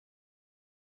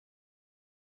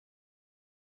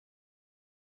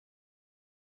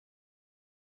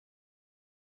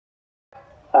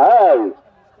Oh.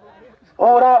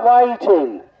 All that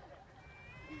waiting.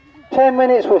 10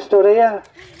 minutes we're stood here.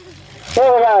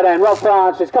 Here we go then, Rob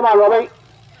Francis. Come on, Robbie.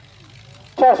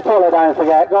 Chest puller, don't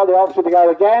forget. Got the option to go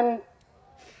again.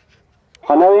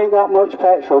 I know you ain't got much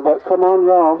petrol, but come on,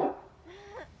 Rob.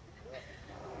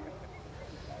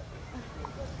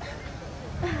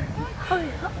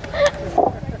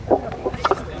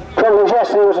 Probably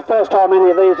yesterday was the first time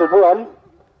any of these had won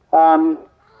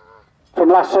from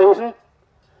last season.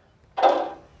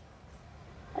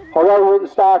 Although we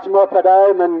wouldn't start them up at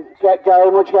home and get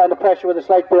going, once you get under pressure with the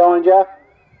sled behind you,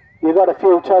 you've got a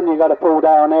few ton you've got to pull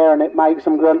down here and it makes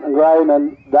them grunt and groan,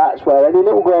 and that's where any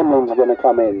little gremlins are going to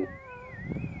come in.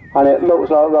 And it looks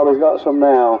like Robbie's got some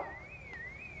now.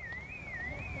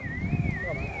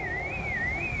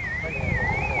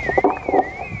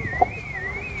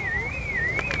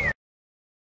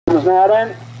 Now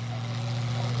then.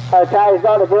 Okay, he's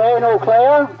got the green all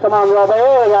clear. Come on, Robbie,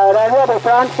 here we go then. Robbie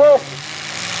Francis.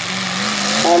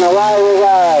 And away we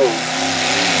go.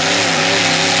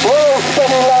 Wheel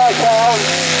spinning like hell.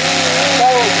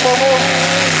 Very spinning.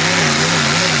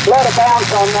 A lot of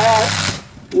bounce on there.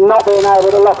 Not being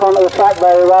able to lock onto the track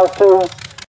very well too.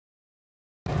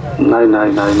 No.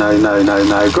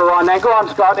 Go on then, go on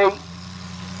Scotty.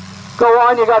 Go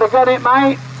on, you got to get it,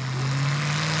 mate.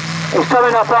 He's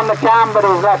coming up on the cam, but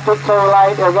he's left it too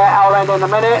late. He'll get our end in a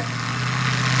minute.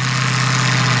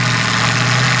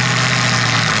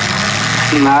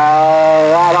 No,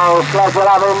 that old sled will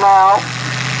have him now.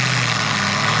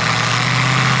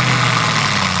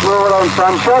 Roll on,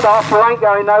 son, shut off, you ain't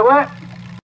going nowhere.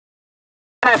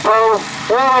 Here we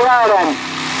go then.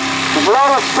 There's a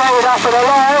lot of speed up at the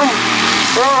line.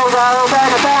 Here we go, we're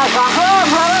going to bounce on. Go on,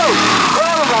 Robbie!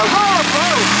 Here we go, go on,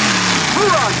 Robbie! Go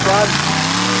on, son.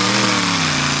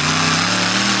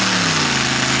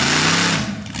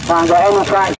 Can't get any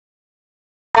traction.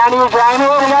 Can you, Jamie?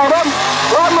 Here we go then.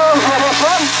 One more for this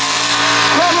one.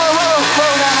 One more little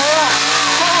speed down here.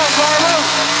 Go on, Jamie.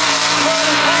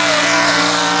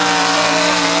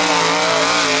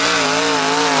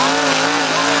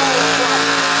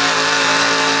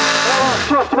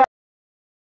 Just about.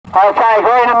 Okay,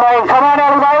 green and green. Come on,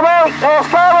 everybody. Let's go.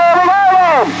 Here we go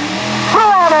then.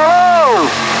 Come on, hello.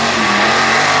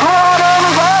 Come on, here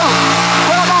we go.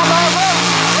 Come on, baby.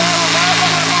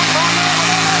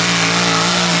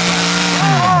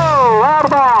 Oh, out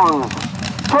of bounds.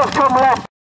 Just come left.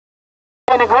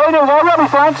 In the green, here we go, Robbie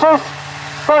Francis.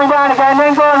 Going down again,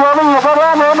 then go on, Robbie. You've got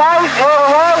one more, mate. Here we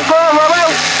go. Go on,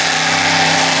 Robbie.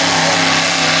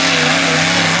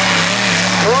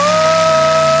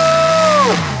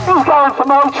 He's going for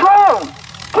my train!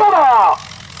 Get out!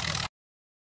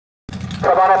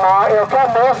 Come on in, Mark, you'll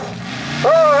come this. Oh,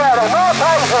 yeah, there's more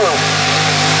paces!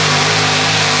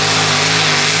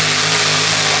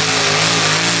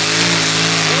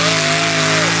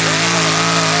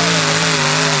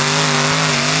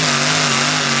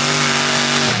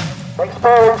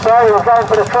 Experience there, he was going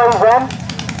for the trees then.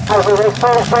 As we were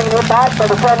experienced bringing it back, but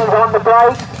the gun is on the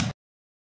brakes.